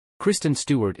Kristen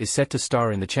Stewart is set to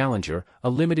star in The Challenger, a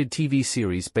limited TV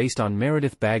series based on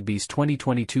Meredith Bagby's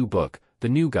 2022 book, The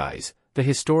New Guys, the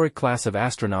historic class of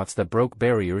astronauts that broke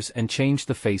barriers and changed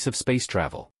the face of space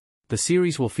travel. The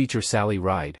series will feature Sally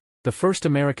Ride, the first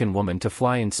American woman to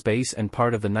fly in space and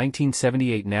part of the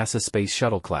 1978 NASA Space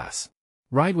Shuttle class.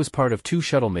 Ride was part of 2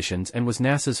 shuttle missions and was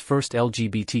NASA's first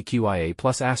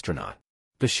LGBTQIA+ astronaut.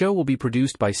 The show will be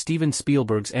produced by Steven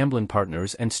Spielberg's Amblin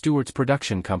Partners and Stewart's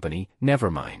production company,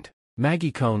 Nevermind.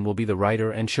 Maggie Cohn will be the writer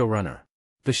and showrunner.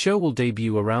 The show will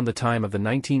debut around the time of the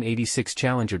 1986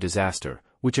 Challenger disaster,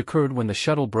 which occurred when the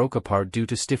shuttle broke apart due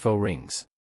to stiff O-rings.